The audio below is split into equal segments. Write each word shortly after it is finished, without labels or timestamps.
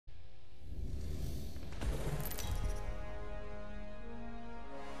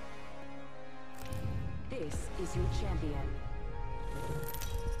Choose your champion.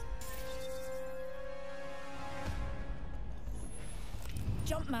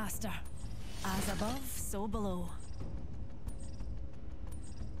 Jump master. As above, so below.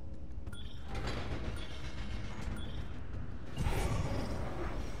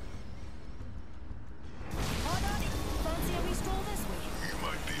 Fancy a wee stroll this way? You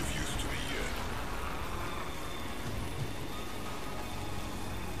might be of use to me yet.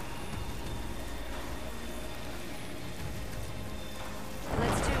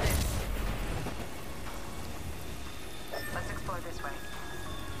 Let's do this. Let's explore this way.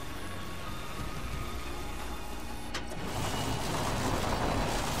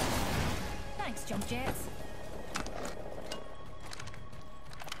 Thanks, jump jets.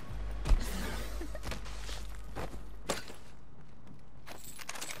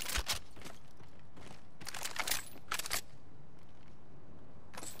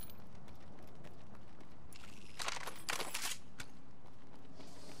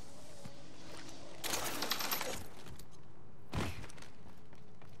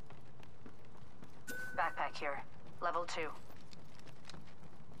 Backpack here. Level 2.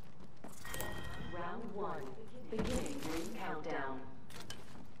 Round 1. Beginning ring countdown.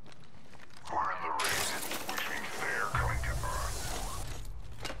 We're in the race, which means they're coming to Earth.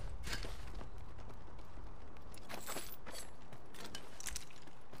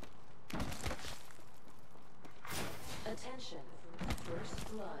 Attention. First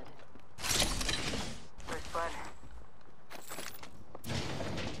blood. First blood.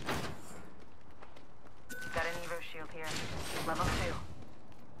 Got an Evo shield here. Level 2.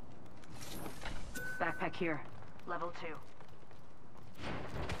 Backpack here. Level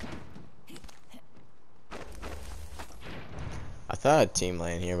 2. I thought I'd team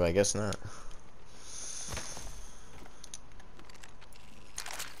lane here, but I guess not.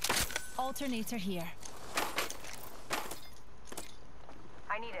 Alternator here.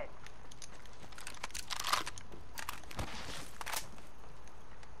 I need it.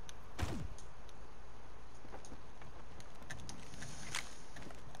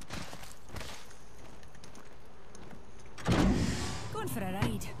 Going for a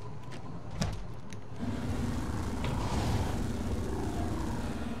ride.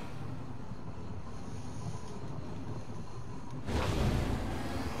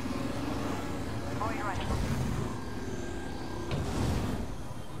 Oh, you're right.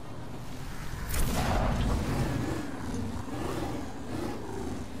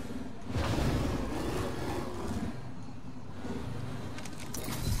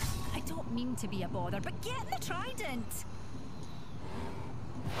 I don't mean to be a bother, but get in the trident.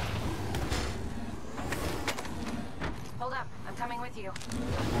 Hold up. I'm coming with you.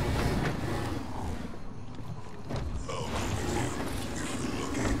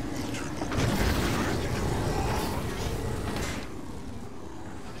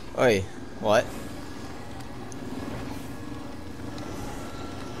 Oi, what?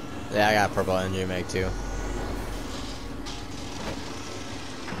 Yeah, I got purple energy mag too.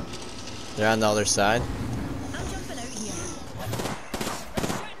 They're on the other side. I'm jumping out here. They're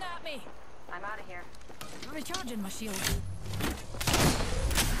shooting at me. I'm out of here. Recharging my shield.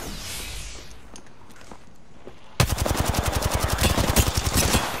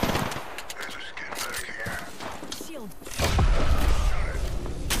 There's a skin back here. Shield.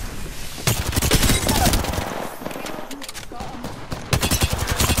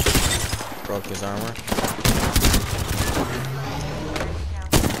 Broke his armor.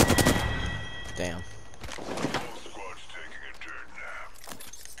 Damn. Squad's taking a dirt nap.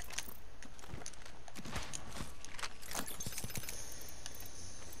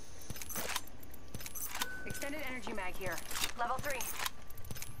 Extended energy mag here. Level 3.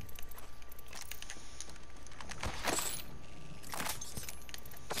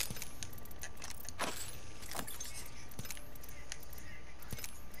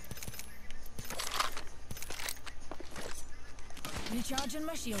 Recharging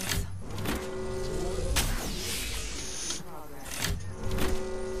my shield.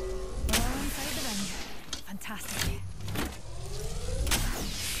 We're all inside the ring. Fantastic.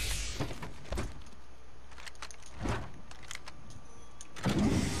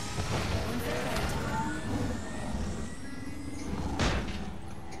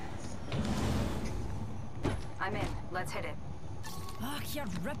 I'm in. Let's hit it. Ugh, you're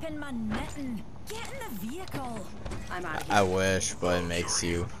ripping my knitting. Get in the vehicle. I'm out of here. I wish, but it makes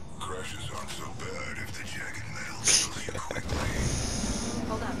you. Crashes aren't so bad if the jagged metal kills you quickly.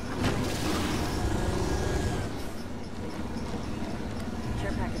 Hold up.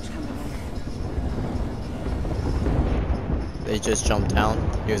 Care package coming in. They just jumped down.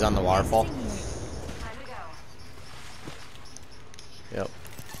 He was on the waterfall. Time to go.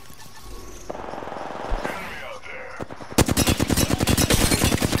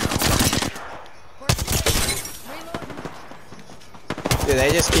 Dude,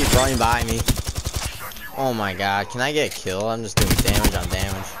 they just keep running by me. Oh my god, can I get a kill? I'm just doing damage on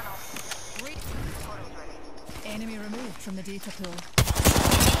damage. Enemy removed from the data pool.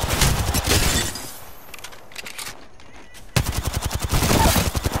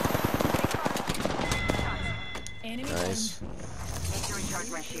 Enemy Nice. Need to recharge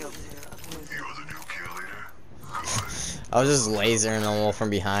my shields. You're the new kill leader? I was just lasering them all from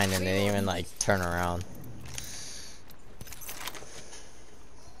behind and they didn't even like turn around.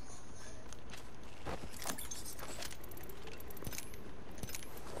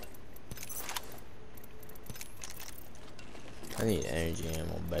 I need energy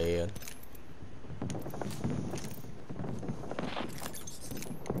ammo bad.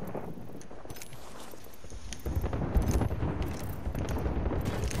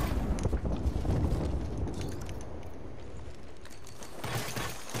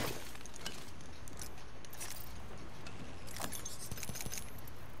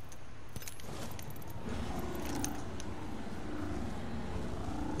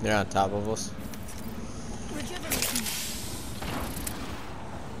 They're on top of us. rejuvenating.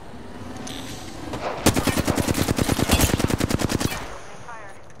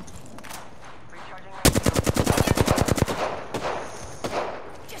 Fire. Recharging my shields.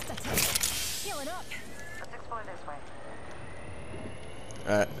 Just a tick. Healing up. Let's explore this way.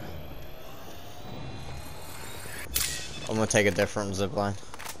 Alright. I'm gonna take a different zip line.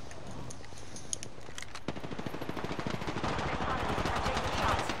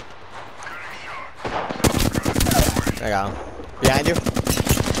 I got him. Behind you. Reloading.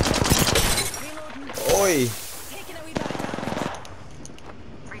 Oi! Taking a wee bit of damage.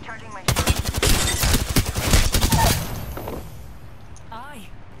 Recharging my shields. Aye.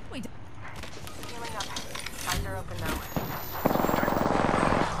 We d Healing up. Eyes are open now.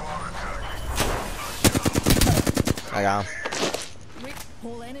 I got him.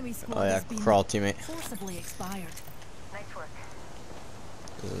 Whole enemy squad Oh yeah, has been crawl teammate. forcibly expired. Nice work.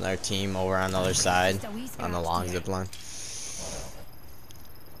 There's another team over on the other side on the long zip line.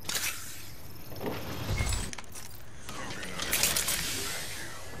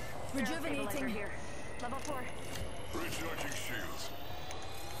 Stabilizer Rejuvenating. here. Level 4. Recharging shields.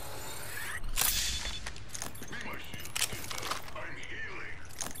 My shields is up. I'm healing.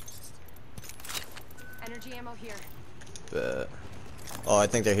 Energy ammo here. Oh, I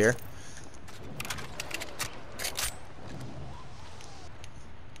think they're here.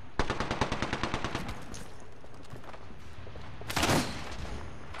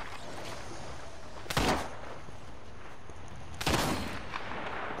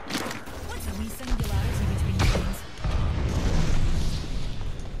 What's a wee singularity between things?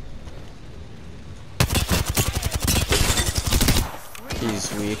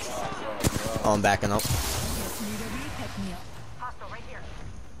 He's weak. Oh, I'm backing up. Just need a wee pick me up. Hostile right here.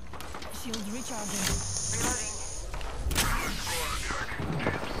 Shields recharging. Reloading.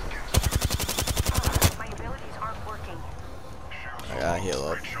 My abilities aren't working. I gotta heal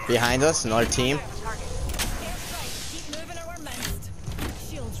up. Behind us, another team. Target. Airstrike. Keep moving or we're missed.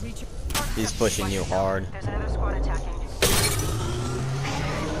 Shields recharging. He's pushing you hard. There's another squad attacking.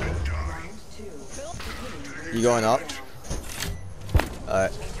 You going up?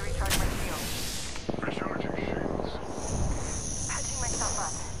 Alright. Need to recharge my shield. Recharging shields. Patching myself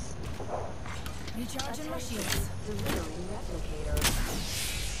up. Recharging my shields.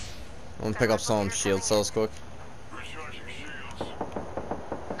 I'm gonna pick up some shield cells quick. Recharging shields.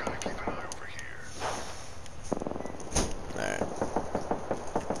 Gotta keep an eye over here. Alright.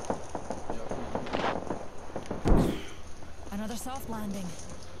 Another soft landing.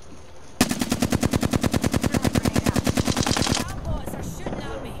 Bots are shooting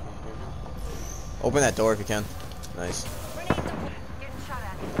at me. Open that door if you can. Nice. Grenade them. Getting shot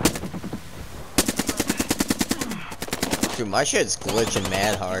at. Dude, my shit's glitching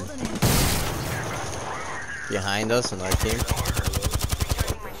mad hard. Behind us, another team.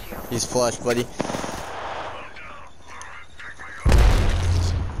 Recharging my shield. He's flush, buddy.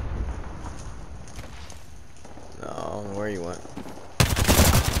 No, where you went?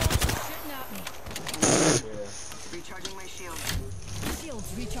 Shooting at me. Recharging my shield.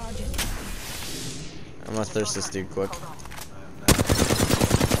 Shields recharging. I'm gonna thirst this dude quick. Hold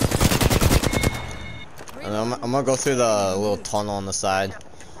on. And I'm gonna go through the little tunnel on the side.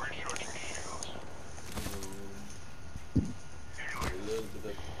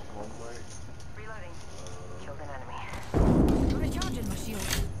 Reloading. Killed an enemy. Recharging my shield.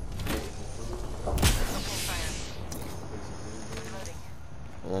 Opening fire. Reloading.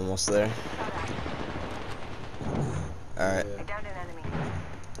 I'm almost there. Shot at. Alright. I downed an enemy.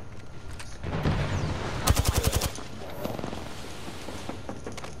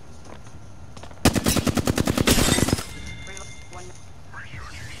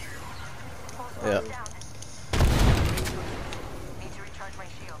 recharge my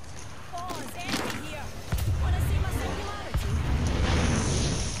shields. Oh, it's enemy here. Wanna see my singularity?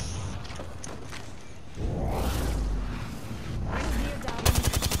 Rings near, darling.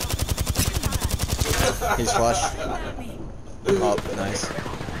 He's flush. At me. Oh, nice.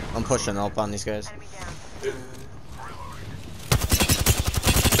 I'm pushing up on these guys. Enemy down.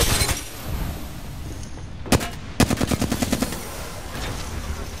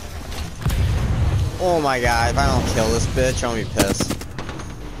 Oh my god, if I don't kill this bitch, I'm gonna be pissed.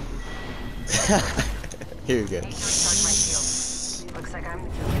 Here we go. Need to recharge my shields. Looks like I'm the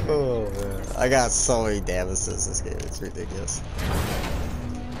killer. Oh man. I got so many damn assists this game, it's ridiculous.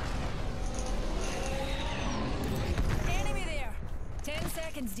 Enemy there. 10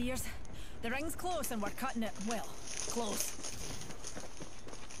 seconds, dears. The ring's close and we're cutting it. Well, close.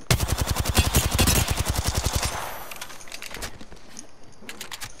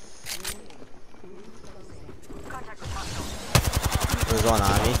 Contact with hostile. There's one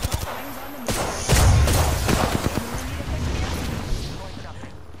on me. Rings on the move.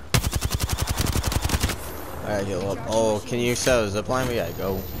 Alright, heal up. Oh, can you set a zipline? We gotta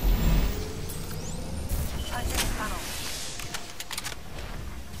go. Punching the tunnel.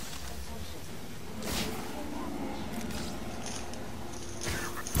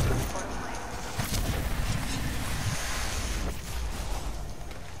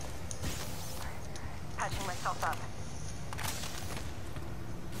 Patching myself up.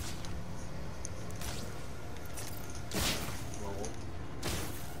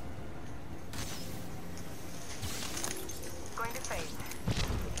 Going to phase.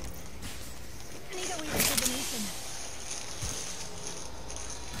 Need a wee rejuvenation.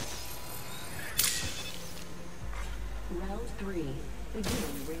 Round 3.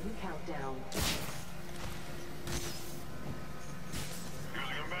 Beginning ring countdown.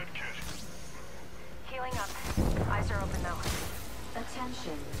 Using a med kit. Healing up. Eyes are open though.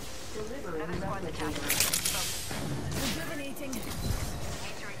 Attention. Delivering Another squad detachment. replicator. Focus. Rejuvenating. Need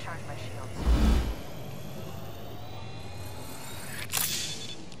to recharge my shields.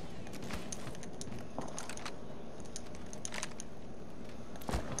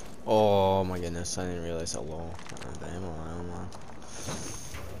 Oh my goodness, I didn't realize how low. Damn, I'm on.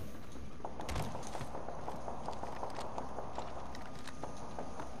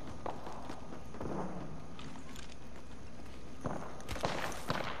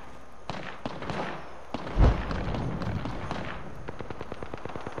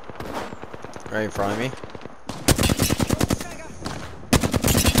 Right in front of me. Trigger.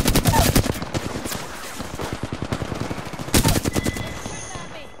 At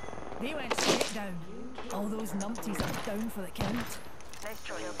me. They went straight down. All those numpties are down for the count. Nice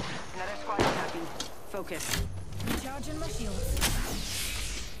choice. Another squad attacking. Focus. Recharging my shields.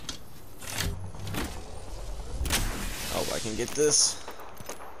 Oh, I can get this.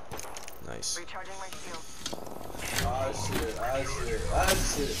 Nice. Recharging my shields. Ah shit, ah shit, ah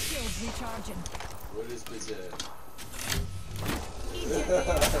shit. Shields recharging. Where this bitch at? Egypt.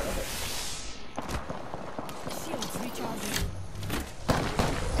 Shields recharging.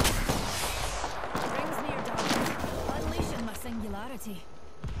 Rings near, darling. Unleashing my singularity.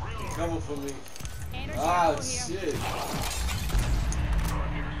 Coming for me. Energy Ah ammo here. shit.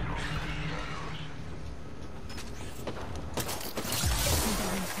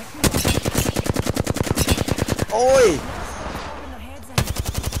 Oi! Popping their heads in.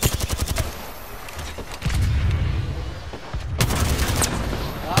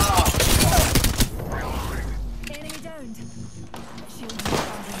 Enemy downed. Shield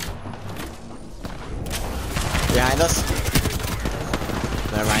recharging. Behind us.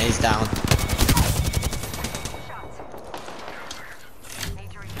 Never mind, he's down. Shots. Need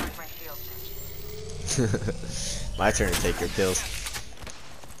to recharge my shields. My turn to take your kills.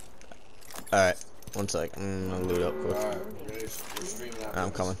 Alright, one sec. I'm gonna loot up quick. Alright, we're streaming that.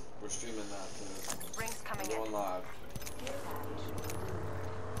 I'm coming. We're streaming that. Rings coming We're in. going live.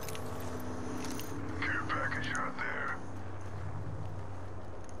 Care package out there.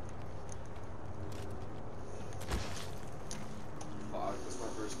 Fuck, this is my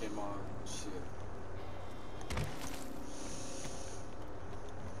first game on. Shit.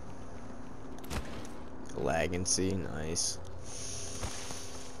 Lag and see, nice.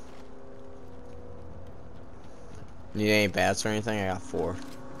 Need any bats or anything? I got 4.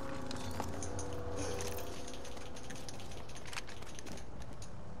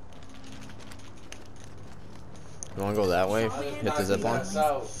 You wanna go that way? Hit the zip line?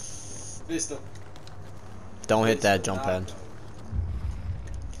 Vista. Don't hit that jump pad.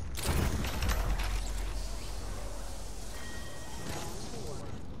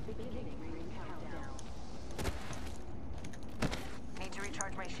 Need to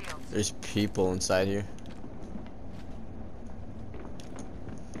Recharge my shields. There's people inside here.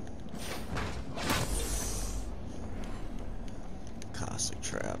 Caustic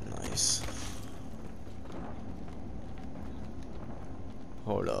trap, nice.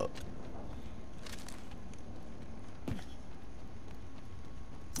 Hold up.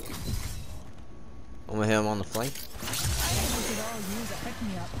 I'm gonna hit him on the flank. I think we could all use a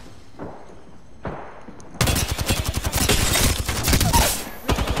pick-me-up.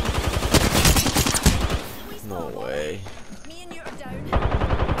 No way. Me and you are down.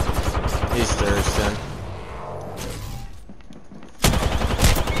 He's thirsting.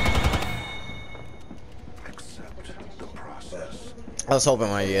 Accept the process. I was hoping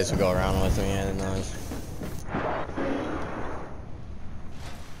one of you guys would go around with me and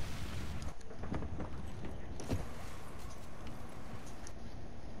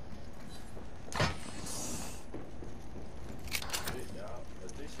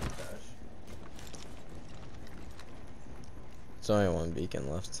There's only one beacon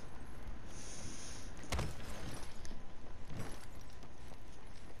left.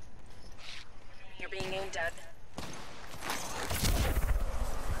 You're being aimed at.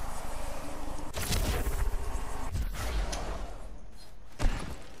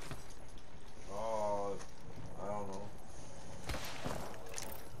 Oh, I don't know.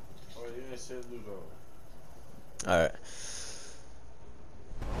 Oh, yeah, said Ludo. Alright.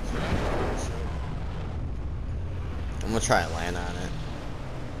 I'm gonna try and land on it.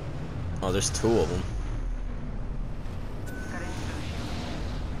 Oh, there's two of them. Got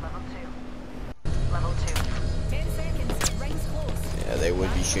level 2. Level 2. 10 seconds. Rings close. Yeah, they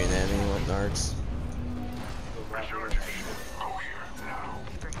would be shooting at me with narcs. Recharge your shield. Go here now.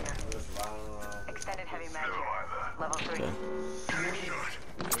 Keeper here. Just lying around. Extended heavy mag Still here. alive. Level 3. Okay. Headshot.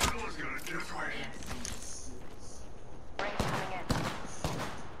 Someone's got a death wish. Rings coming in.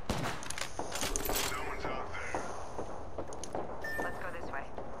 Someone's out there. Let's go this way.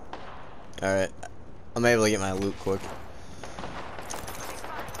 Alright. I'm able to get my loot quick.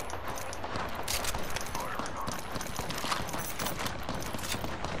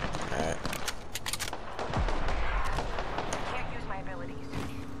 Alright. Can't use my abilities.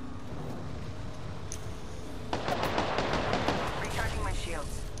 Recharging my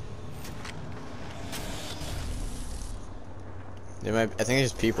shields. There might, I think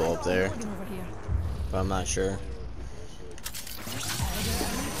there's people up there, Loading over here. but I'm not sure.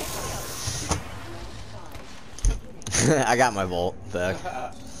 I got my vault back.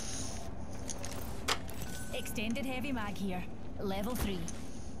 Extended heavy mag here. Level 3.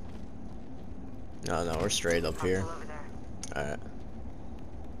 No, no, we're straight up here. Over there. Alright.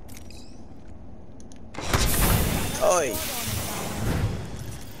 Oi!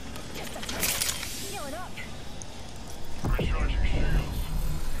 Healing up. Recharge your shield.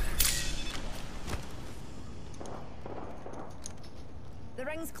 The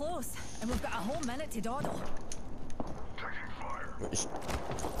ring's close, and we've got a whole minute to dawdle. Taking fire.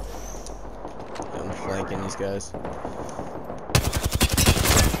 I'm flanking these guys.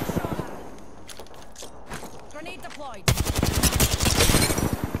 Grenade deployed.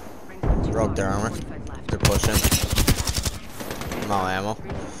 Rings up 2. Broke their armor. 45 left. They're pushing. I'm out of ammo.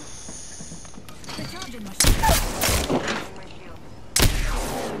 Recharging my shield. My shield.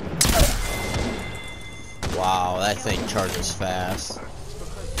 Wow, that thing charges fast.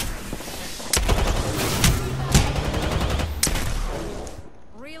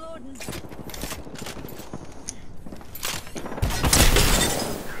 Reloading.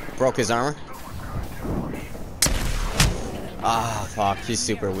 Broke his armor. Ah, fuck. He's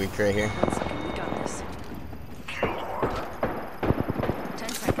super weak right here. 1 second, we got this. 10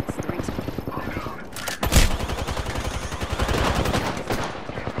 seconds. The rings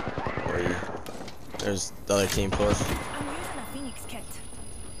Where are you? There's the other team push. I'm using a Phoenix kit.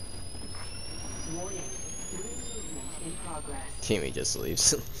 Warning. Ring movement in progress. Kimmy just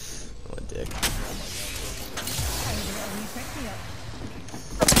leaves. What a dick. I need a little wee pick-me-up.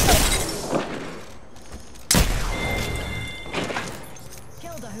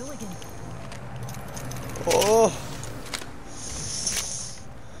 Killed a hooligan. Oh!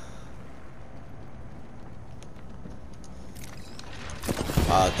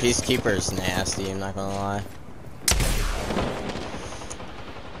 Peacekeeper's nasty, I'm not gonna lie.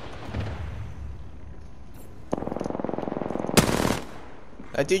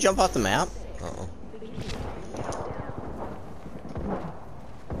 That dude jump off the map? Uh-oh.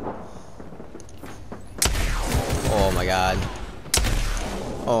 Oh my god.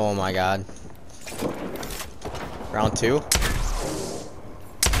 Oh my god. Round 2?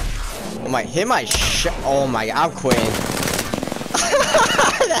 Oh my, hit my shot. Oh my, I'm quitting.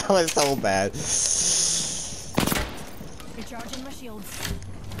 That was so bad. Recharging my shields.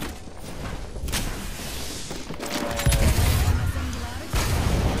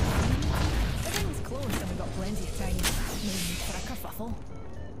 The ring's close and we've got plenty of time. No need for a kerfuffle.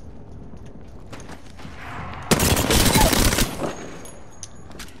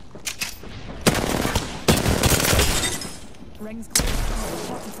 Rings close.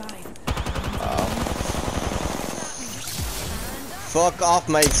 45. Fuck off,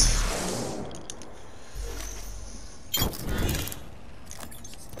 mates.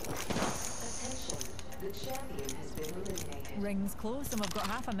 Attention, the champion has been eliminated. Rings close and we've got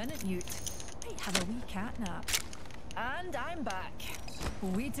half a minute, Newt. Might have a wee cat nap. And I'm back.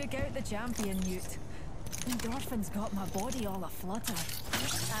 We took out the champion, Newt. Endorphin's got my body all aflutter.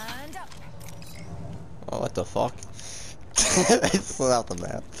 And up. Oh, what the fuck? I slid out the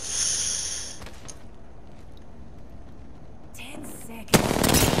map. 10 seconds.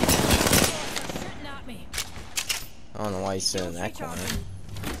 They're shooting at me. I don't know why he's sitting in that corner. Recharging.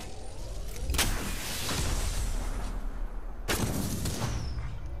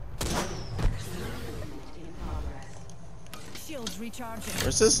 In progress. Shields recharging.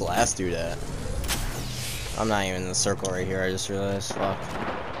 Where's this last dude at? I'm not even in the circle right here, I just realized. Fuck.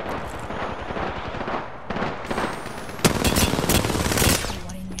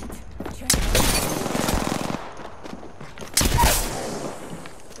 Worry, Newt. Check.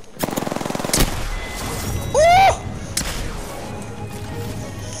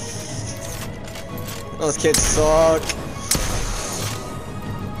 Those kids suck.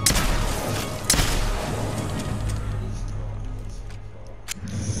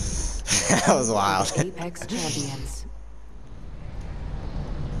 That was wild. Apex champions.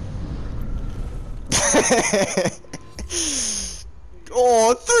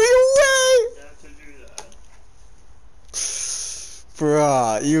 Oh, 3 away!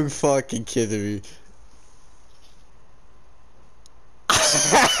 Bruh, you fucking kidding me.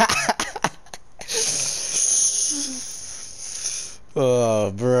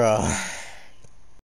 Oh, bruh.